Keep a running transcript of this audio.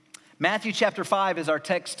Matthew chapter 5 is our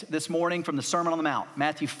text this morning from the Sermon on the Mount.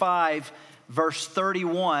 Matthew 5, verse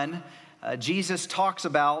 31, Jesus talks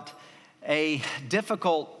about a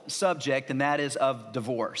difficult subject, and that is of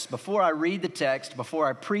divorce. Before I read the text, before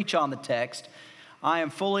I preach on the text, I am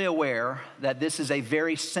fully aware that this is a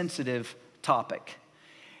very sensitive topic,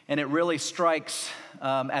 and it really strikes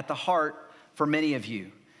at the heart for many of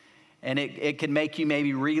you. And it can make you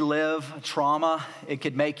maybe relive trauma. It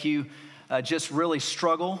could make you just really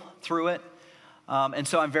struggle through it. And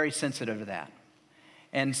so I'm very sensitive to that.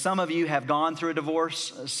 And some of you have gone through a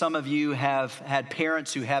divorce. Some of you have had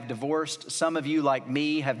parents who have divorced. Some of you, like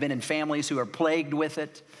me, have been in families who are plagued with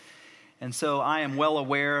it. And so I am well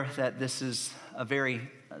aware that this is a very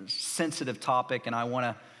sensitive topic, and I want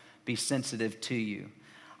to be sensitive to you.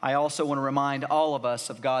 I also want to remind all of us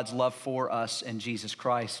of God's love for us in Jesus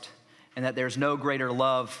Christ, and that there's no greater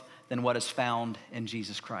love than what is found in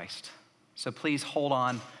Jesus Christ. So please hold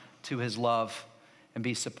on to his love and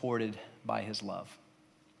be supported by his love.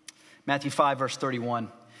 Matthew 5, verse 31.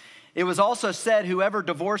 It was also said, whoever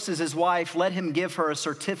divorces his wife, let him give her a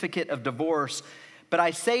certificate of divorce. But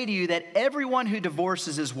I say to you that everyone who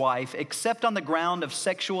divorces his wife, except on the ground of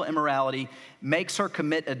sexual immorality, makes her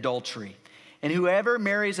commit adultery. And whoever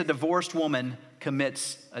marries a divorced woman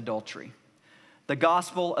commits adultery. The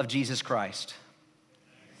gospel of Jesus Christ.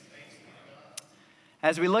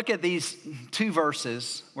 As we look at these two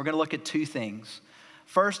verses, we're going to look at two things.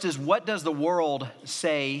 First is, what does the world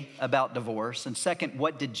say about divorce? And second,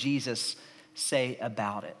 what did Jesus say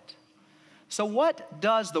about it? So what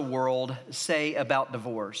does the world say about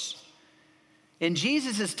divorce? In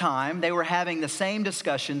Jesus' time, they were having the same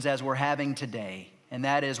discussions as we're having today. And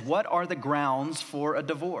that is, what are the grounds for a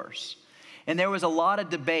divorce? And there was a lot of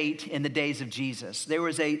debate in the days of Jesus. There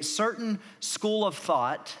was a certain school of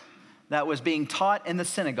thought that was being taught in the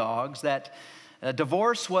synagogues that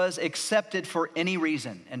divorce was accepted for any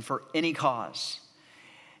reason and for any cause.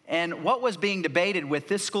 And what was being debated with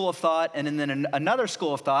this school of thought and then another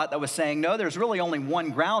school of thought that was saying, no, there's really only one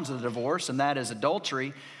grounds of the divorce, and that is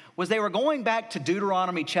adultery, was they were going back to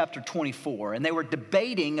Deuteronomy chapter 24, and they were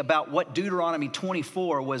debating about what Deuteronomy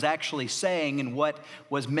 24 was actually saying and what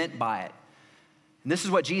was meant by it. And this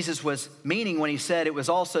is what Jesus was meaning when he said, it was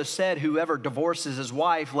also said, whoever divorces his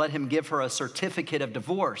wife, let him give her a certificate of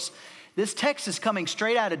divorce. This text is coming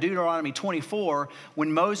straight out of Deuteronomy 24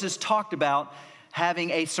 when Moses talked about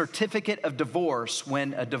having a certificate of divorce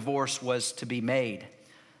when a divorce was to be made.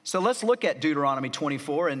 So let's look at Deuteronomy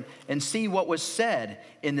 24 and see what was said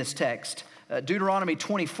in this text. Deuteronomy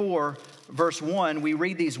 24, verse 1, we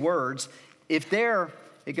read these words. It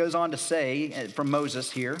goes on to say from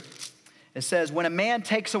Moses here, it says, when a man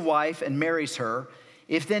takes a wife and marries her,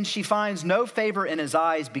 if then she finds no favor in his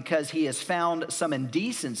eyes because he has found some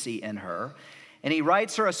indecency in her, and he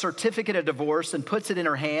writes her a certificate of divorce and puts it in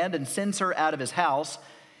her hand and sends her out of his house,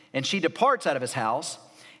 and she departs out of his house,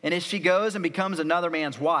 and if she goes and becomes another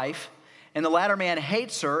man's wife, and the latter man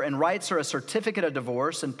hates her and writes her a certificate of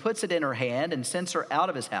divorce and puts it in her hand and sends her out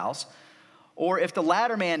of his house, or if the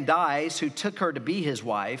latter man dies who took her to be his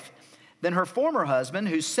wife, then her former husband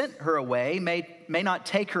who sent her away may not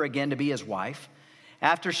take her again to be his wife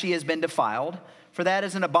after she has been defiled, for that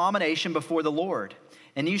is an abomination before the Lord.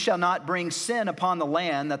 And you shall not bring sin upon the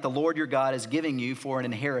land that the Lord your God is giving you for an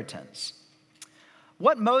inheritance.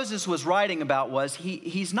 What Moses was writing about was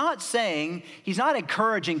he's not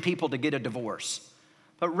encouraging people to get a divorce,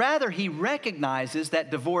 but rather he recognizes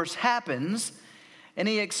that divorce happens, and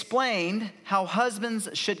he explained how husbands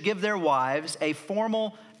should give their wives a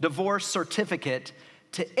formal divorce certificate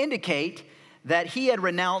to indicate that he had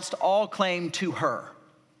renounced all claim to her.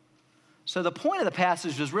 So the point of the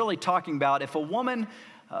passage was really talking about if a woman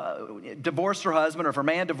divorced her husband, or if a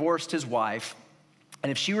man divorced his wife,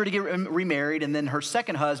 and if she were to get remarried and then her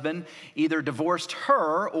second husband either divorced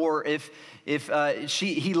her or if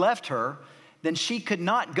he left her, then she could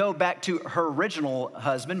not go back to her original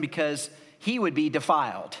husband because he would be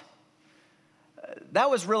defiled. That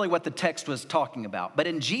was really what the text was talking about. But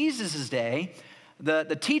in Jesus' day,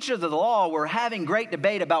 the teachers of the law were having great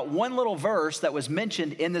debate about one little verse that was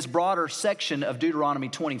mentioned in this broader section of Deuteronomy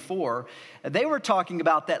 24. They were talking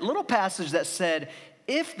about that little passage that said,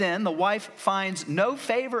 if then the wife finds no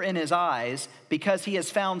favor in his eyes because he has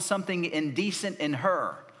found something indecent in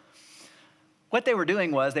her. What they were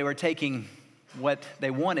doing was they were taking what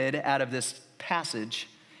they wanted out of this passage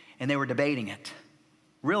and they were debating it,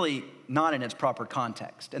 really not in its proper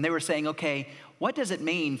context. And they were saying, okay, what does it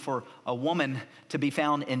mean for a woman to be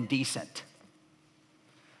found indecent?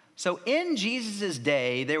 So in Jesus'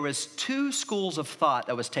 day, there was two schools of thought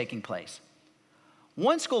that was taking place.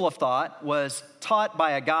 One school of thought was taught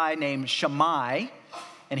by a guy named Shammai,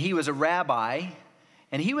 and he was a rabbi,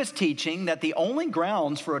 and he was teaching that the only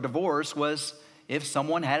grounds for a divorce was if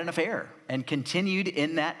someone had an affair and continued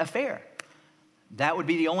in that affair. That would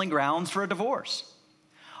be the only grounds for a divorce.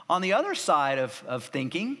 On the other side of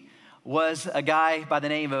thinking was a guy by the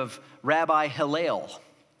name of Rabbi Hillel.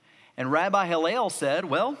 And Rabbi Hillel said,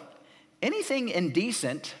 well, anything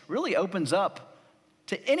indecent really opens up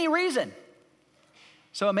to any reason.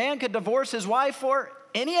 So a man could divorce his wife for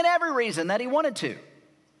any and every reason that he wanted to.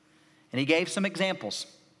 And he gave some examples.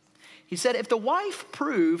 He said, if the wife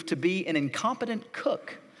proved to be an incompetent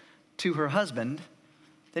cook to her husband,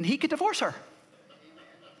 then he could divorce her.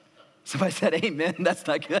 Somebody said, amen. That's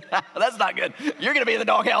not good. That's not good. You're going to be in the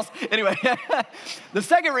doghouse. Anyway, the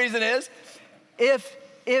second reason is if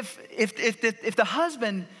the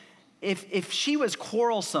husband, if she was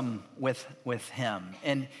quarrelsome with him,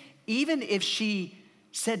 and even if she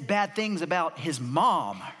said bad things about his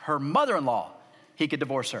mom, her mother-in-law, he could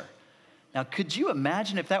divorce her. Now, could you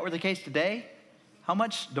imagine if that were the case today? How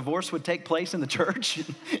much divorce would take place in the church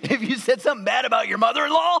if you said something bad about your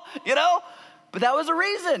mother-in-law, you know? But that was a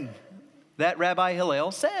reason that Rabbi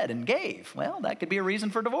Hillel said and gave. Well, that could be a reason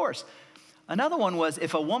for divorce. Another one was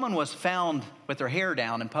if a woman was found with her hair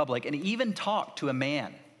down in public and even talked to a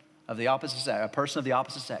man of the opposite sex, a person of the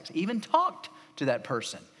opposite sex, even talked to that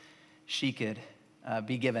person, she could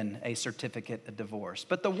be given a certificate of divorce.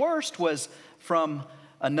 But the worst was from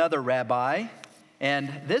another rabbi,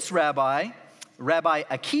 and this rabbi, Rabbi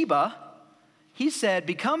Akiba, he said,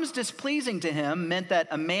 becomes displeasing to him meant that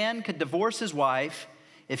a man could divorce his wife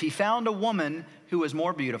if he found a woman who was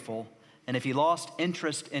more beautiful and if he lost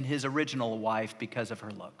interest in his original wife because of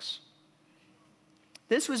her looks.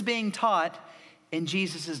 This was being taught in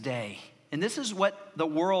Jesus' day, and this is what the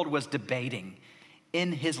world was debating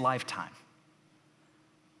in his lifetime.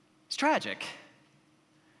 It's tragic.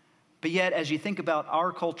 But yet, as you think about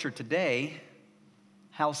our culture today,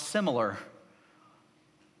 how similar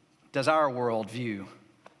does our world view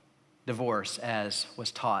divorce as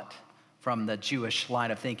was taught from the Jewish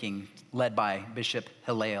line of thinking led by Bishop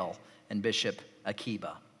Hillel and Bishop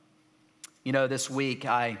Akiba? You know, this week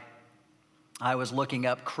I was looking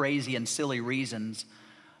up crazy and silly reasons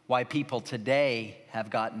why people today have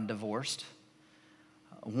gotten divorced.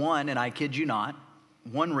 One, and I kid you not,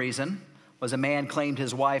 one reason was a man claimed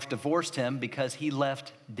his wife divorced him because he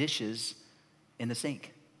left dishes in the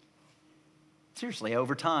sink. Seriously,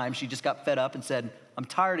 over time, she just got fed up and said, I'm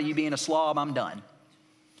tired of you being a slob, I'm done.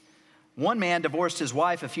 One man divorced his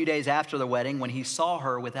wife a few days after the wedding when he saw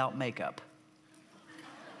her without makeup.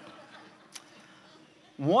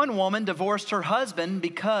 One woman divorced her husband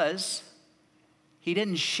because he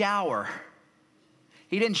didn't shower.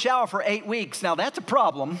 He didn't shower for 8 weeks. Now, that's a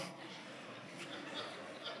problem.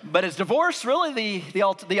 But is divorce really the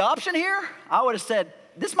option here? I would have said,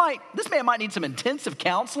 this man might need some intensive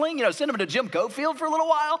counseling. You know, send him to Jim Cofield for a little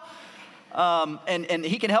while. And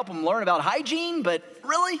he can help him learn about hygiene, but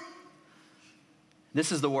really?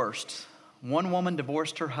 This is the worst. One woman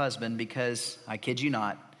divorced her husband because, I kid you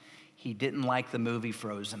not, he didn't like the movie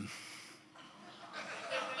Frozen.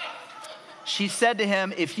 She said to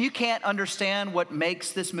him, if you can't understand what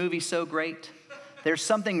makes this movie so great, there's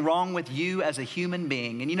something wrong with you as a human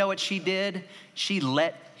being. And you know what she did? She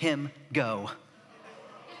let him go.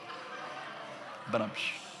 But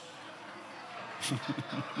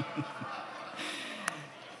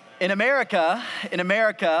In America,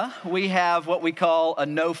 we have what we call a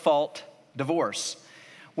no-fault divorce,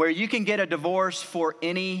 where you can get a divorce for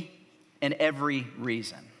any and every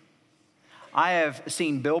reason. I have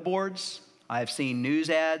seen billboards, I have seen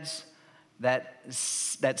news ads that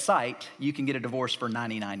cite you can get a divorce for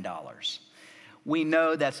 $99. We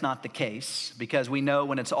know that's not the case because we know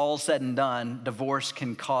when it's all said and done, divorce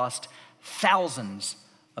can cost thousands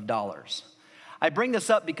of dollars. I bring this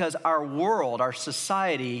up because our world, our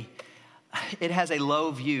society, it has a low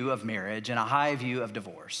view of marriage and a high view of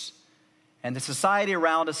divorce. And the society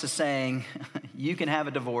around us is saying, you can have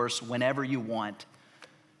a divorce whenever you want,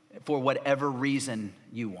 for whatever reason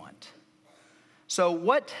you want. So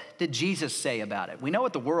what did Jesus say about it? We know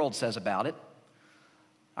what the world says about it.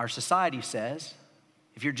 Our society says,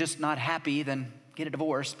 if you're just not happy, then get a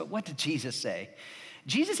divorce. But what did Jesus say?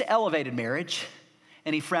 Jesus elevated marriage,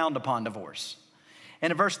 and he frowned upon divorce. And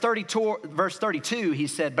in verse 32, he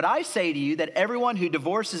said, but I say to you that everyone who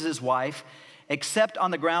divorces his wife, except on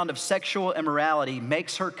the ground of sexual immorality,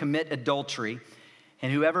 makes her commit adultery,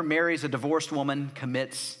 and whoever marries a divorced woman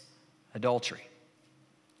commits adultery.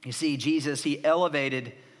 You see, Jesus, he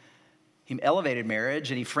elevated He elevated marriage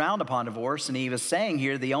and he frowned upon divorce. And he was saying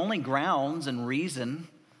here the only grounds and reason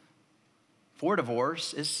for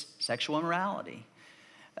divorce is sexual immorality.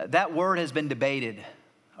 That word has been debated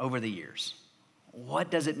over the years. What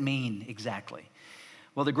does it mean exactly?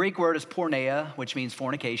 Well, the Greek word is porneia, which means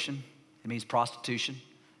fornication. It means prostitution.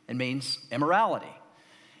 It means immorality.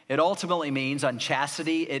 It ultimately means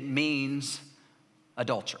unchastity. It means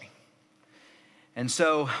adultery. And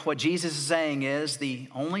so what Jesus is saying is the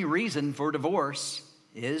only reason for divorce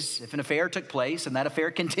is if an affair took place and that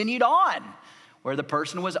affair continued on, where the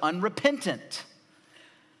person was unrepentant.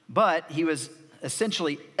 But he was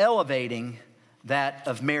essentially elevating that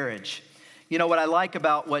of marriage. You know, what I like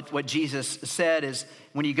about what Jesus said is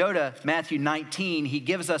when you go to Matthew 19, he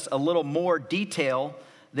gives us a little more detail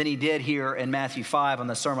than he did here in Matthew 5 on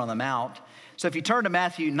the Sermon on the Mount. So if you turn to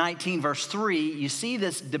Matthew 19, verse 3, you see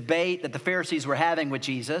this debate that the Pharisees were having with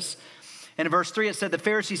Jesus. And in verse 3, it said, the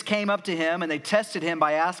Pharisees came up to him and they tested him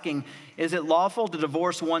by asking, is it lawful to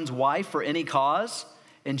divorce one's wife for any cause?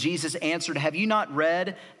 And Jesus answered, have you not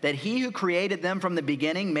read that he who created them from the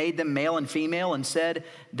beginning made them male and female and said,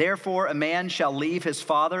 therefore a man shall leave his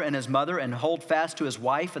father and his mother and hold fast to his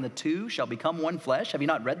wife, and the two shall become one flesh? Have you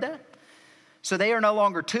not read that? So they are no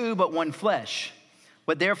longer two, but one flesh.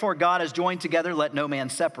 What therefore God has joined together, let no man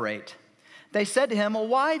separate. They said to him, well,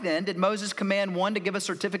 why then did Moses command one to give a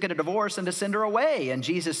certificate of divorce and to send her away? And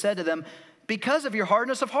Jesus said to them, because of your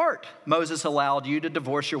hardness of heart, Moses allowed you to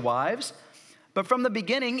divorce your wives. But from the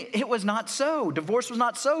beginning, it was not so. Divorce was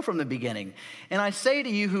not so from the beginning. And I say to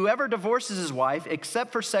you, whoever divorces his wife,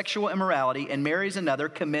 except for sexual immorality, and marries another,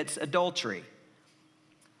 commits adultery.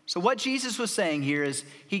 So what Jesus was saying here is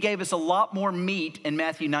he gave us a lot more meat in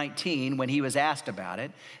Matthew 19 when he was asked about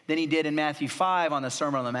it than he did in Matthew 5 on the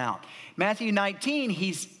Sermon on the Mount. Matthew 19,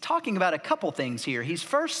 he's talking about a couple things here. He's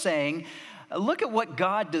first saying, look at what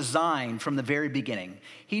God designed from the very beginning.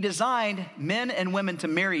 He designed men and women to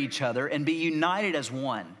marry each other and be united as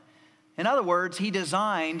one. In other words, he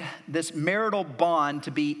designed this marital bond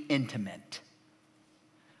to be intimate,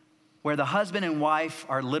 where the husband and wife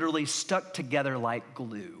are literally stuck together like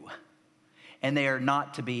glue, and they are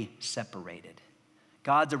not to be separated.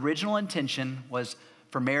 God's original intention was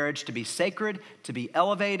for marriage to be sacred, to be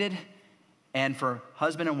elevated, and for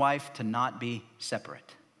husband and wife to not be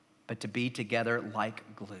separate, but to be together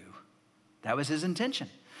like glue. That was his intention.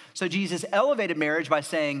 So Jesus elevated marriage by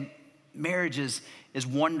saying marriage is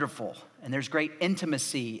wonderful, and there's great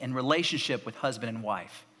intimacy and relationship with husband and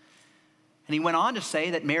wife. And he went on to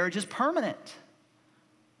say that marriage is permanent.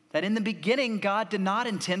 That in the beginning, God did not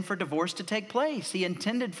intend for divorce to take place. He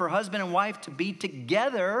intended for husband and wife to be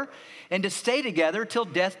together and to stay together till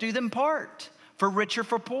death do them part. For rich or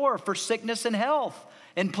for poor, for sickness and health,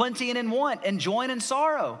 in plenty and in want, in joy and in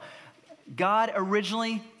sorrow. God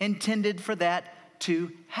originally intended for that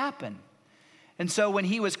to happen. And so when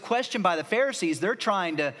he was questioned by the Pharisees, they're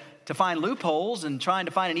trying to find loopholes and trying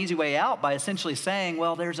to find an easy way out by essentially saying,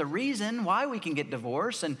 well, there's a reason why we can get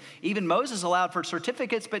divorced. And even Moses allowed for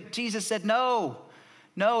certificates, but Jesus said, no,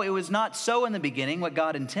 it was not so in the beginning what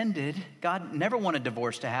God intended. God never wanted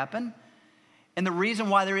divorce to happen. And the reason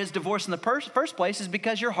why there is divorce in the first place is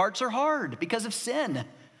because your hearts are hard, because of sin,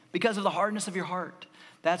 because of the hardness of your heart.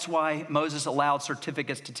 That's why Moses allowed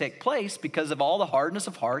certificates to take place, because of all the hardness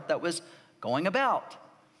of heart that was going about.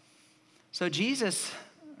 So Jesus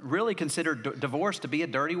really considered divorce to be a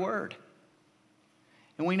dirty word.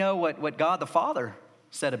 And we know what God the Father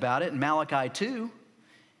said about it in Malachi 2.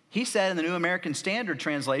 He said in the New American Standard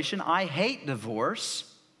Translation, I hate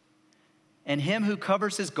divorce, and him who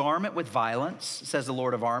covers his garment with violence, says the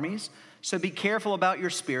Lord of armies. So be careful about your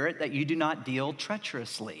spirit that you do not deal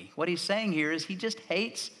treacherously. What he's saying here is he just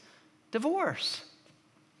hates divorce.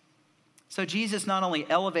 So Jesus not only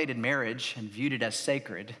elevated marriage and viewed it as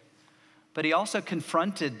sacred, but he also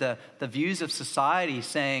confronted the views of society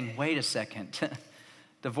saying, wait a second,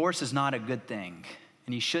 divorce is not a good thing,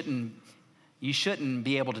 and you shouldn't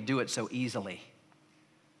be able to do it so easily.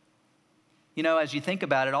 You know, as you think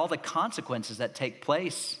about it, all the consequences that take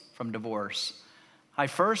place from divorce, I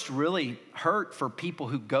first really hurt for people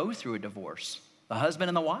who go through a divorce, the husband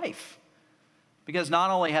and the wife. Because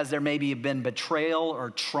not only has there maybe been betrayal or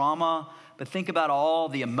trauma, but think about all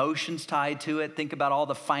the emotions tied to it. Think about all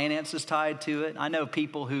the finances tied to it. I know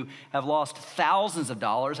people who have lost thousands of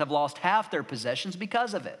dollars, have lost half their possessions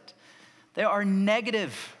because of it. There are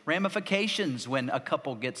negative ramifications when a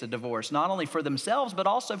couple gets a divorce, not only for themselves, but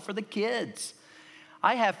also for the kids.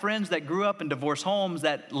 I have friends that grew up in divorce homes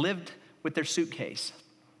that lived with their suitcase.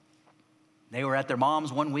 They were at their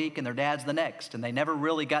mom's one week and their dad's the next, and they never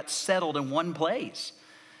really got settled in one place.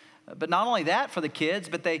 But not only that for the kids,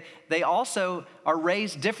 but they also are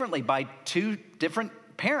raised differently by two different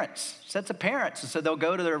parents, sets of parents. And so they'll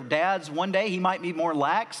go to their dads one day, he might be more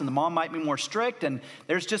lax and the mom might be more strict. And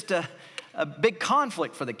there's just a big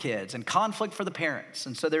conflict for the kids and conflict for the parents.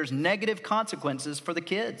 And so there's negative consequences for the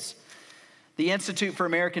kids. The Institute for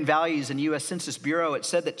American Values and U.S. Census Bureau, it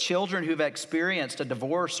said that children who've experienced a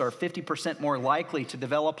divorce are 50% more likely to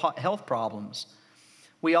develop health problems.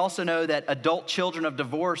 We also know that adult children of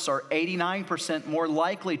divorce are 89% more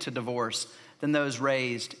likely to divorce than those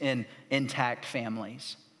raised in intact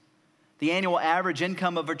families. The annual average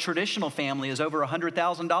income of a traditional family is over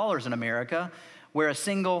 $100,000 in America, where a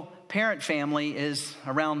single parent family is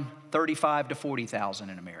around $35,000 to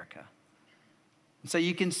 $40,000 in America. So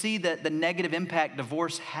you can see that the negative impact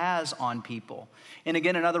divorce has on people. And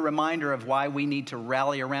again, another reminder of why we need to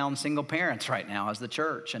rally around single parents right now as the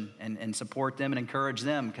church and support them and encourage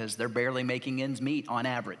them, because they're barely making ends meet on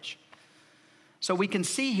average. So we can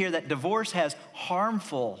see here that divorce has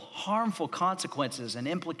harmful consequences and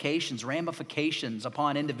implications, ramifications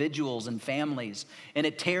upon individuals and families. And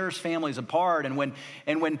it tears families apart. And when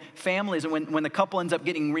the couple ends up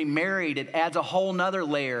getting remarried, it adds a whole nother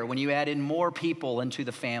layer when you add in more people into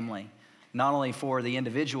the family, not only for the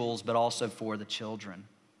individuals, but also for the children.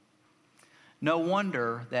 No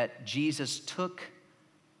wonder that Jesus took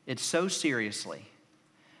it so seriously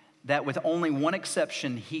that with only one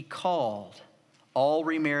exception, he called all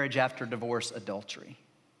remarriage after divorce adultery.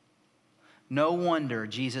 No wonder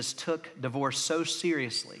Jesus took divorce so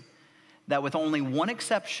seriously that with only one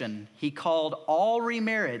exception, he called all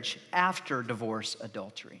remarriage after divorce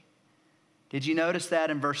adultery. Did you notice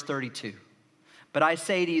that in verse 32? But I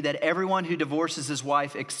say to you that everyone who divorces his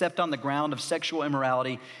wife except on the ground of sexual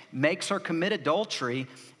immorality makes her commit adultery,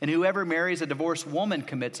 and whoever marries a divorced woman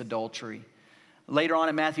commits adultery. Later on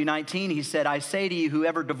in Matthew 19, he said, I say to you,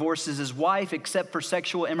 whoever divorces his wife except for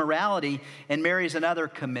sexual immorality and marries another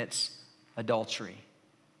commits adultery.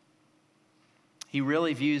 He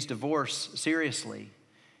really views divorce seriously.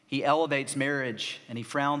 He elevates marriage and he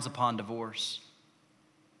frowns upon divorce.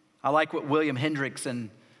 I like what William Hendrickson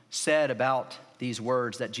said about these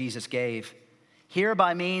words that Jesus gave. Here,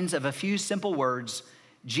 by means of a few simple words,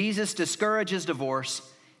 Jesus discourages divorce.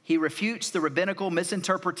 He refutes the rabbinical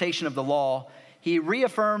misinterpretation of the law. He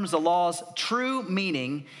reaffirms the law's true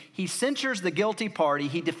meaning. He censures the guilty party.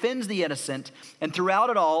 He defends the innocent. And throughout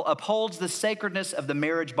it all, upholds the sacredness of the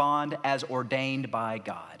marriage bond as ordained by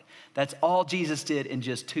God. That's all Jesus did in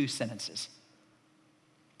just 2 sentences.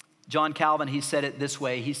 John Calvin, he said it this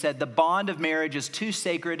way. He said, the bond of marriage is too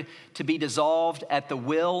sacred to be dissolved at the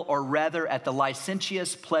will, or rather at the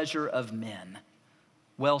licentious pleasure of men.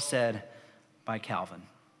 Well said by Calvin.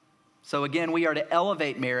 So again, we are to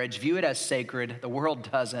elevate marriage, view it as sacred. The world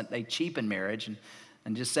doesn't. They cheapen marriage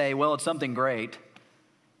and just say, well, it's something great.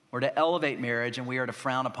 We're to elevate marriage, and we are to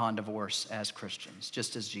frown upon divorce as Christians,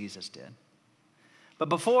 just as Jesus did. But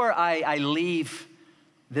before I leave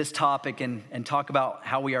this topic and talk about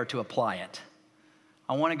how we are to apply it,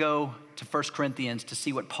 I want to go to 1 Corinthians to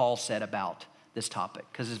see what Paul said about this topic,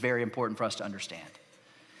 because it's very important for us to understand.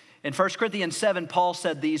 In 1 Corinthians 7, Paul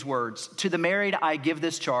said these words, to the married I give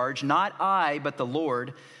this charge, not I, but the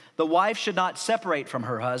Lord. The wife should not separate from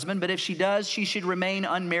her husband, but if she does, she should remain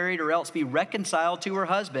unmarried or else be reconciled to her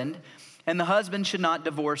husband, and the husband should not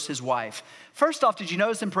divorce his wife. First off, did you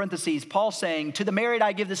notice in parentheses, Paul saying, to the married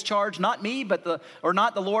I give this charge, not me,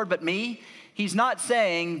 not the Lord, but me? He's not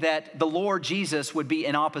saying that the Lord Jesus would be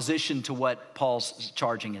in opposition to what Paul's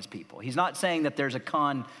charging his people. He's not saying that there's a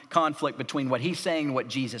conflict between what he's saying and what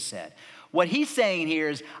Jesus said. What he's saying here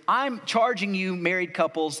is, I'm charging you married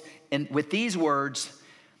couples with these words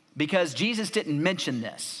because Jesus didn't mention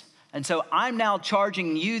this. And so I'm now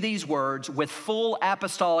charging you these words with full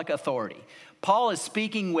apostolic authority. Paul is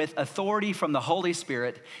speaking with authority from the Holy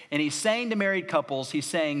Spirit, and he's saying to married couples, he's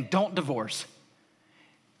saying, don't divorce.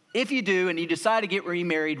 If you do and you decide to get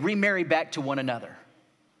remarried, remarry back to one another.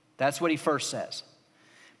 That's what he first says.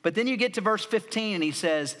 But then you get to verse 15 and he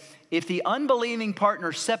says, if the unbelieving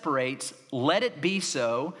partner separates, let it be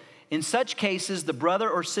so. In such cases, the brother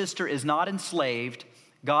or sister is not enslaved.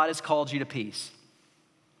 God has called you to peace.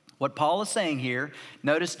 What Paul is saying here,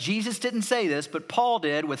 notice Jesus didn't say this, but Paul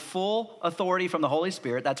did with full authority from the Holy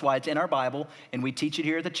Spirit. That's why it's in our Bible and we teach it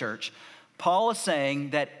here at the church. Paul is saying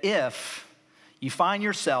that if you find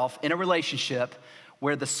yourself in a relationship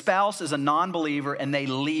where the spouse is a non-believer and they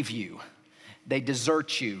leave you, they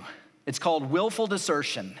desert you. It's called willful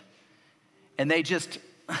desertion. And they just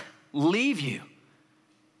leave you.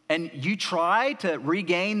 And you try to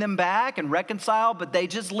regain them back and reconcile, but they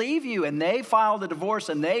just leave you and they file the divorce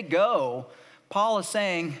and they go. Paul is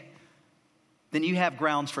saying, then you have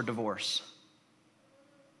grounds for divorce.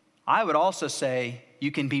 I would also say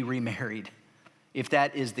you can be remarried if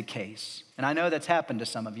that is the case. And I know that's happened to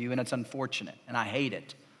some of you, and it's unfortunate, and I hate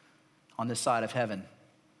it on this side of heaven.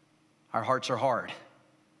 Our hearts are hard.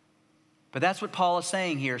 But that's what Paul is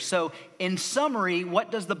saying here. So in summary,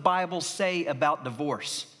 what does the Bible say about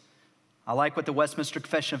divorce? I like what the Westminster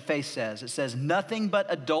Confession of Faith says. It says, nothing but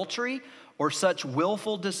adultery or such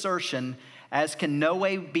willful desertion as can no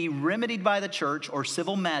way be remedied by the church or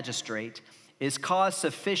civil magistrate is cause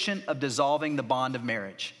sufficient of dissolving the bond of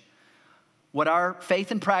marriage. What our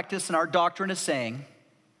faith and practice and our doctrine is saying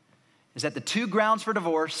is that the two grounds for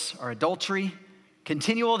divorce are adultery,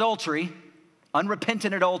 continual adultery,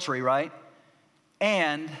 unrepentant adultery, right?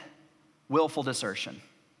 And willful desertion.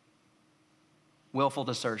 Willful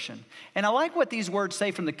desertion. And I like what these words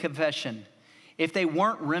say from the confession. If they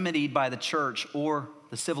weren't remedied by the church or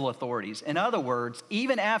the civil authorities. In other words,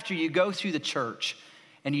 even after you go through the church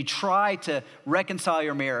and you try to reconcile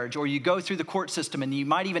your marriage, or you go through the court system and you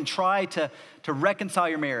might even try to reconcile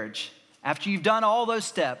your marriage, after you've done all those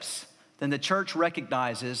steps, then the church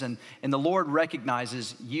recognizes and the Lord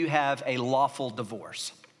recognizes you have a lawful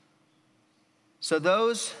divorce. So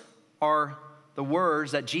those are the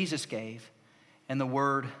words that Jesus gave and the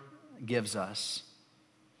Word gives us.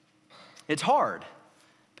 It's hard,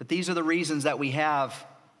 but these are the reasons that we have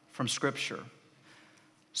from Scripture.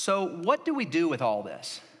 So what do we do with all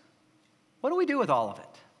this? What do we do with all of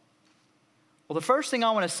it? Well, the first thing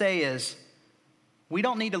I want to say is we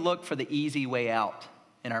don't need to look for the easy way out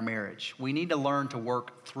in our marriage. We need to learn to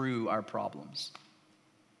work through our problems.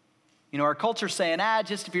 You know, our culture's saying,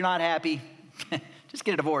 just if you're not happy, just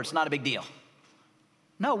get a divorce, it's not a big deal.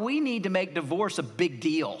 No, we need to make divorce a big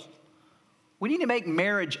deal. We need to make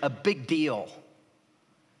marriage a big deal.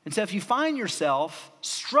 And so if you find yourself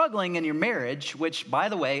struggling in your marriage, which, by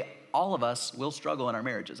the way, all of us will struggle in our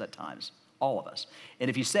marriages at times, all of us.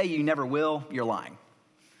 And if you say you never will, you're lying.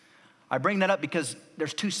 I bring that up because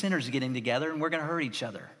there's two sinners getting together and we're going to hurt each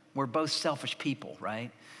other. We're both selfish people,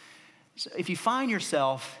 right? So if you find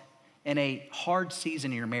yourself in a hard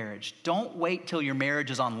season in your marriage, don't wait till your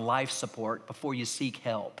marriage is on life support before you seek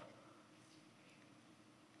help.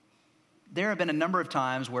 There have been a number of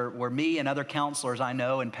times where me and other counselors I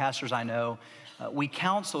know and pastors I know, we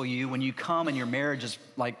counsel you when you come and your marriage is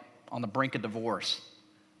like on the brink of divorce.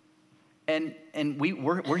 And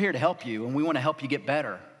we're here to help you, and we want to help you get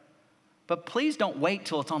better. But please don't wait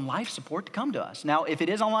till it's on life support to come to us. Now, if it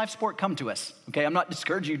is on life support, come to us, okay? I'm not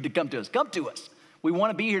discouraging you to come to us. Come to us. We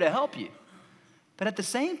want to be here to help you. But at the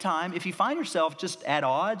same time, if you find yourself just at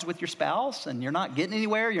odds with your spouse and you're not getting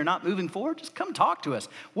anywhere, you're not moving forward, just come talk to us.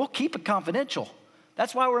 We'll keep it confidential.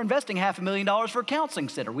 That's why we're investing $500,000 for a counseling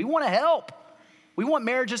center. We want to help. We want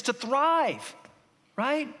marriages to thrive,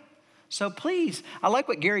 right? So please, I like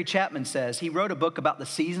what Gary Chapman says. He wrote a book about the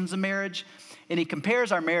seasons of marriage, and he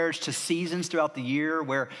compares our marriage to seasons throughout the year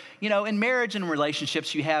where, you know, in marriage and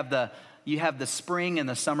relationships, you have the spring and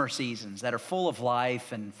the summer seasons that are full of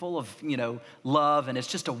life and full of, love, and it's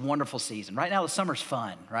just a wonderful season. Right now, the summer's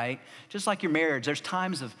fun, right? Just like your marriage, there's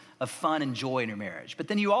times of fun and joy in your marriage. But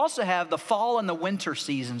then you also have the fall and the winter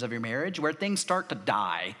seasons of your marriage where things start to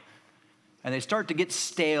die, and they start to get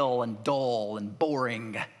stale and dull and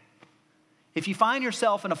boring. If you find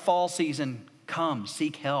yourself in a fall season, come,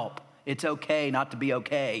 seek help. It's okay not to be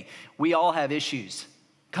okay. We all have issues.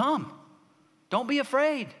 Come. Don't be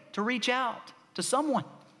afraid to reach out to someone.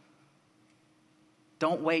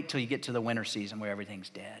 Don't wait till you get to the winter season where everything's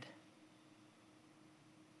dead.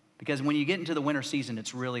 Because when you get into the winter season,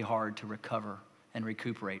 it's really hard to recover and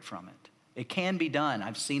recuperate from it. It can be done.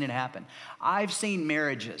 I've seen it happen. I've seen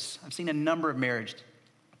a number of marriages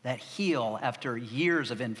that heal after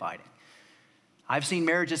years of infighting. I've seen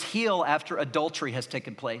marriages heal after adultery has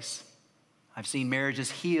taken place. I've seen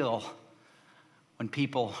marriages heal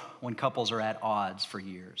when couples are at odds for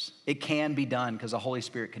years. It can be done because the Holy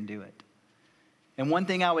Spirit can do it. And one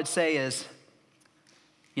thing I would say is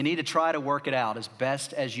you need to try to work it out as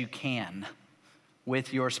best as you can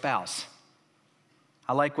with your spouse.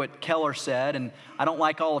 I like what Keller said, and I don't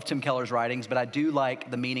like all of Tim Keller's writings, but I do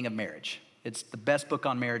like The Meaning of Marriage. It's the best book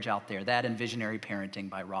on marriage out there, that and Visionary Parenting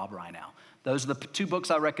by Rob Reinow. Those are the two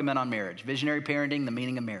books I recommend on marriage, Visionary Parenting, The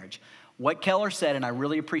Meaning of Marriage. What Keller said, and I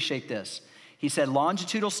really appreciate this, he said,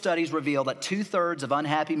 longitudinal studies reveal that 2/3 of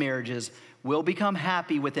unhappy marriages will become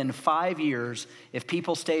happy within 5 years if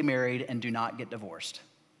people stay married and do not get divorced.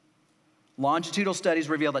 Longitudinal studies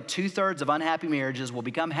reveal that 2/3 of unhappy marriages will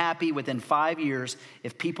become happy within 5 years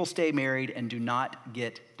if people stay married and do not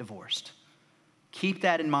get divorced. Keep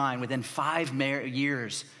that in mind. Within 5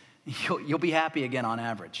 years, you'll be happy again on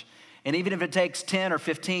average. And even if it takes 10 or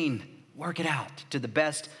 15, work it out to the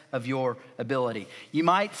best of your ability. You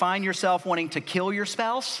might find yourself wanting to kill your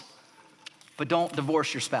spouse, but don't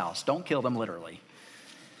divorce your spouse. Don't kill them literally.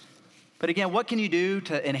 But again, what can you do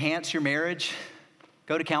to enhance your marriage?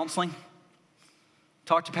 Go to counseling.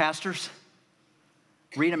 Talk to pastors.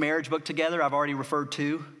 Read a marriage book together, I've already referred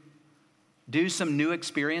to. Do some new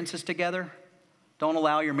experiences together. Don't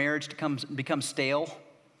allow your marriage to become stale,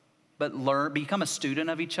 but become a student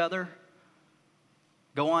of each other.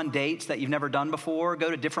 Go on dates that you've never done before.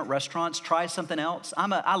 Go to different restaurants. Try something else.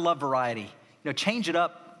 I love variety. Change it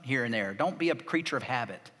up here and there. Don't be a creature of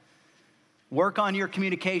habit. Work on your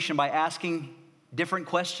communication by asking different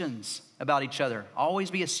questions about each other.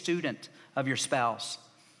 Always be a student of your spouse.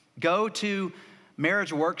 Go to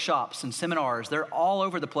marriage workshops and seminars. They're all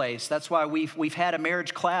over the place. That's why we've had a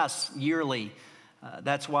marriage class yearly.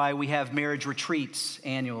 That's why we have marriage retreats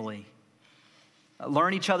annually.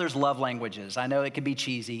 Learn each other's love languages. I know it can be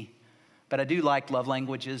cheesy, but I do like love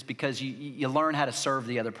languages because you learn how to serve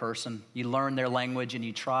the other person. You learn their language and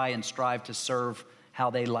you try and strive to serve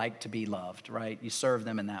how they like to be loved, right? You serve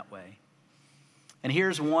them in that way. And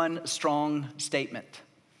here's one strong statement,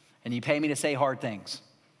 and you pay me to say hard things.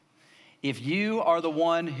 If you are the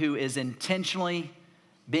one who is intentionally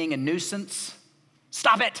being a nuisance,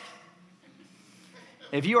 stop it.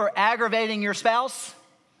 If you are aggravating your spouse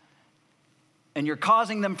and you're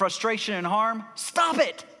causing them frustration and harm, stop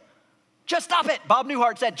it. Just stop it. Bob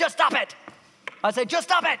Newhart said, just stop it. I said, just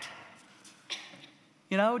stop it.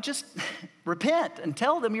 Just repent and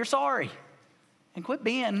tell them you're sorry and quit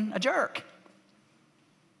being a jerk.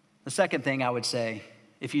 The second thing I would say,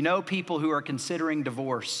 if you know people who are considering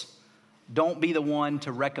divorce, don't be the one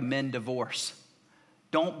to recommend divorce.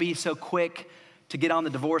 Don't be so quick to get on the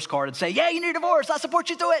divorce card and say, yeah, you need a divorce. I support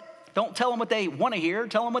you through it. Don't tell them what they want to hear.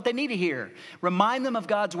 Tell them what they need to hear. Remind them of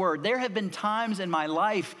God's word. There have been times in my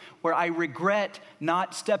life where I regret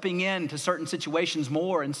not stepping into certain situations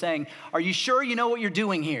more and saying, are you sure you know what you're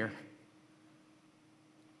doing here?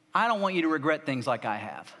 I don't want you to regret things like I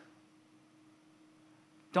have.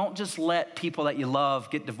 Don't just let people that you love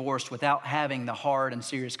get divorced without having the hard and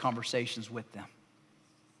serious conversations with them.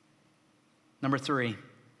 Number 3,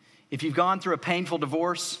 if you've gone through a painful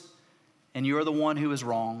divorce and you're the one who is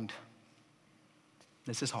wronged,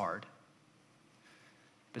 this is hard,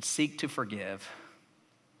 but seek to forgive.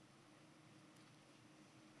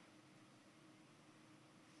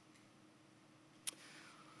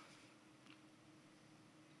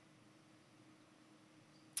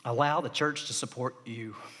 Allow the church to support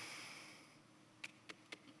you.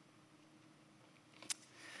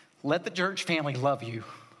 Let the church family love you,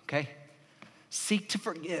 okay? Seek to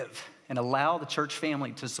forgive and allow the church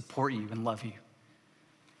family to support you and love you.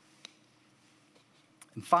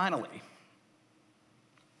 And finally,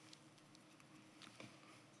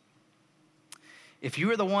 if you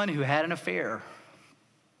are the one who had an affair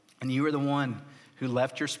and you are the one who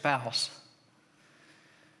left your spouse,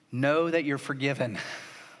 know that you're forgiven,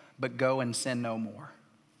 but go and sin no more.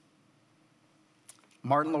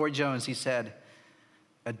 Martin Lloyd-Jones, he said,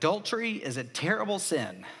 adultery is a terrible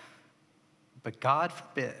sin, but God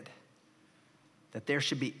forbid that there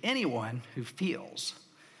should be anyone who feels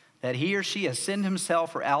that he or she has sinned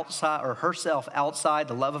himself or herself outside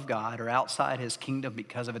the love of God or outside his kingdom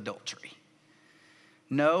because of adultery.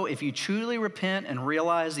 No, if you truly repent and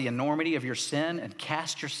realize the enormity of your sin and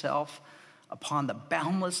cast yourself upon the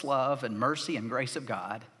boundless love and mercy and grace of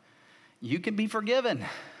God, you can be forgiven,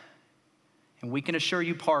 and we can assure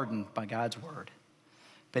you pardon by God's word.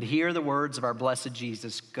 But hear the words of our blessed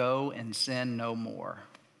Jesus, go and sin no more.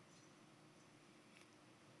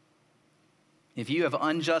 If you have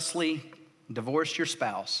unjustly divorced your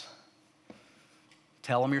spouse,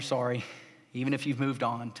 tell them you're sorry. Even if you've moved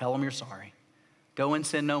on, tell them you're sorry. Go and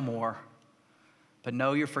sin no more, but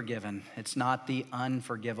know you're forgiven. It's not the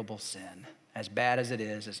unforgivable sin. As bad as it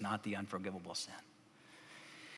is, it's not the unforgivable sin.